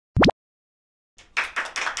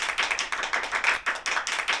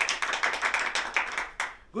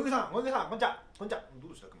ごゆきさん、こんにちは。どうで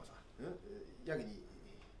したっけ、まさん。やけに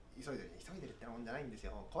急いでるってなもんじゃないんです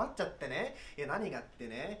よ。困っちゃってね。いや、何がって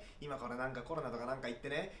ね、今これなんかコロナとかなんか言って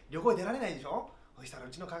ね、旅行出られないでしょ。そしたらう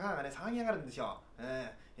ちの香川がね、騒ぎ上がるんですよ。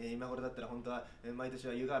今頃だったら本当は毎年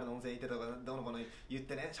は湯河原の温泉行ってとかどうのこの言っ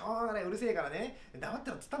てね、しょうがないうるせえからね、黙っ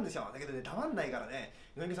てろっつったんですよ。だけどね、黙んないからね、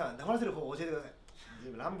ごゆきさん、黙らせる方を教えてください。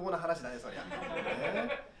乱暴な話だね、そりゃ。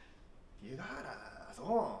湯河原、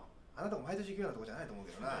そう。あなたも毎年行くようなとこじゃないと思う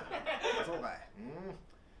けどな。そうかい。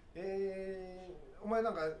お前な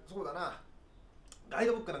んかそうだな、ガイ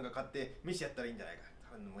ドブックなんか買って見せてやったらいいんじゃないか。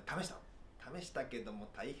試したけども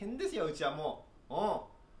大変ですよ、うちはもう。も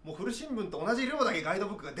う古新聞と同じ量だけガイド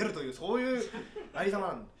ブックが出るという、そういうありさま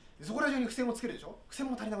なんで、そこら中に付箋をつけるでしょ。付箋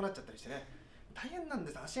も足りなくなっちゃったりしてね、大変なん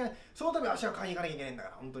です。そのため足が買いに行かなきゃいけないんだか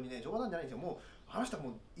ら、本当にね、冗談じゃないんですよ。もうあの人はも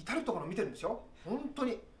う至るところ見てるんですよ、本当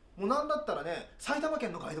に。もうなんだったらね、埼玉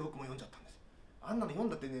県のガイドブックも読んじゃったんです。あんなの読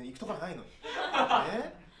んだってね、行くところないのに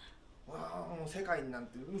ね。もう世界なん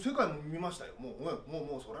て、世界も見ましたよ。も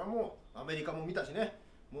うそれはもうアメリカも見たしね。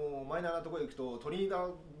もうマイナーなところへ行くとトリニダ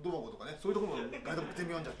ードバゴとかね、そういうところもガイドブック全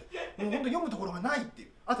部読んじゃって、もう本当に読むところがないってい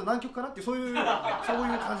う、あと南極かなっていう、そういう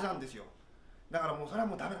感じなんですよ。だからもうそれは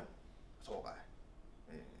もうダメなの。そうかい。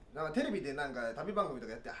だからテレビでなんか旅番組と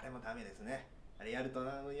かやって、あれもダメですね。あれやると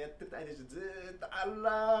やってたいでしょ。ずーっとあ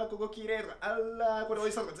らーここ綺麗とか、あらーこれ美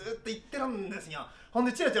味しそうとかずーっと言ってるんですよ。ほん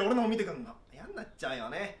でチラチラ俺のも見てくるの。嫌になっちゃうよ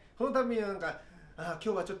ね。そのたびになんか、今日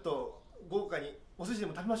はちょっと豪華にお寿司で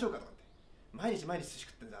も食べましょうかとかって、毎日寿司食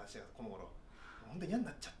ってんだ、私がこの頃。ほんと嫌にな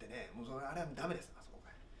っちゃってね、もうあれはダメです。あそこか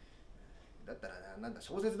い。だったらなんだ、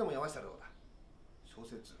小説でも読ませたらどうだ。小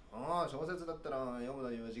説だったら読むの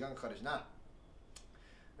には時間かかるしな。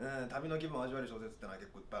旅の気分を味わえる小説ってのは結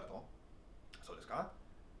構いっぱいあると。そうですか。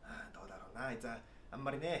どうだろうな、あいつはあん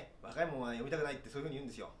まりね、若いもんは読みたくないってそういうふうに言うん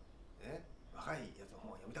ですよ。若いやつの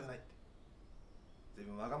本は読みたくないって。随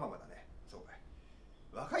分わがままだね。そうかい。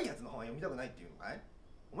若いやつの本は読みたくないっていうのかい。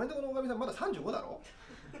お前んとこのおかみさんまだ35だろ。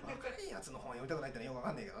若いやつの本は読みたくないってのはよくわ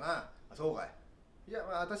かんないけどな。そうかい。いや、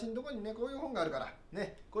私のところにね、こういう本があるから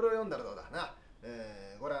ね、これを読んだらどうだな。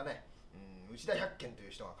これはね、内田百軒とい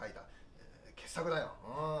う人が書いた、傑作だよ。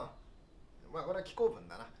まあこれは紀行文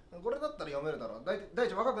だな。これだったら読めるだろう。第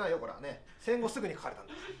一若くないよ、これはね。戦後すぐに書かれたん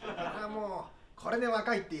だ。もうこれで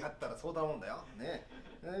若いって言い張ったらそうだもんだよね。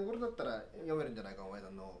これだったら読めるんじゃないか、お前さ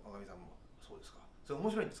んのおかみさんも。そうですか。それ面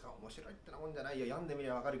白いんですか。面白いってなもんじゃないよ。読んでみり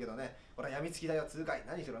ゃわかるけどね、これは病みつきだよ、痛快。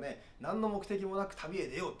何しろね、何の目的もなく旅へ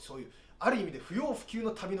出ようって、そういうある意味で不要不急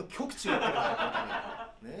の旅の極致を言ってる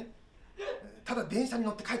からね。ただ電車に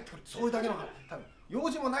乗って帰ってくるって、そういうだけの話。多分用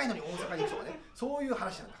事もないのに大阪に行くとかね、そういう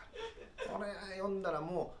話なんだから。これ読んだら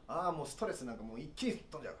もう、もうストレスなんかもう一気に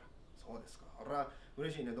飛んじゃうから。そうですか。あら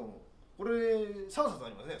嬉しいね、どうも。これ3冊あ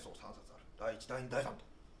りますね。そう、3冊ある。第1、第2、第3と。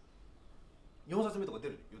4冊目とか出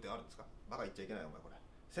る予定あるんですか。バカ言っちゃいけないよ、お前これ。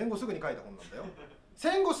戦後すぐに書いた本なんだよ。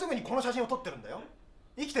戦後すぐにこの写真を撮ってるんだよ。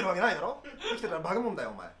生きてるわけないだろ。生きてたらバカもんだ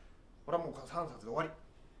よ、お前。これはもう3冊で終わり。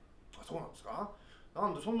そうなんですか。な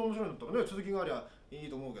んでそんな面白いんだったらね、続きがありゃいい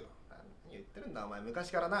と思うけど。何言ってるんだお前。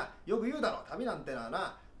昔からな、よく言うだろ。旅なんてのは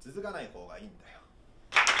な、続かない方がいいんだよ。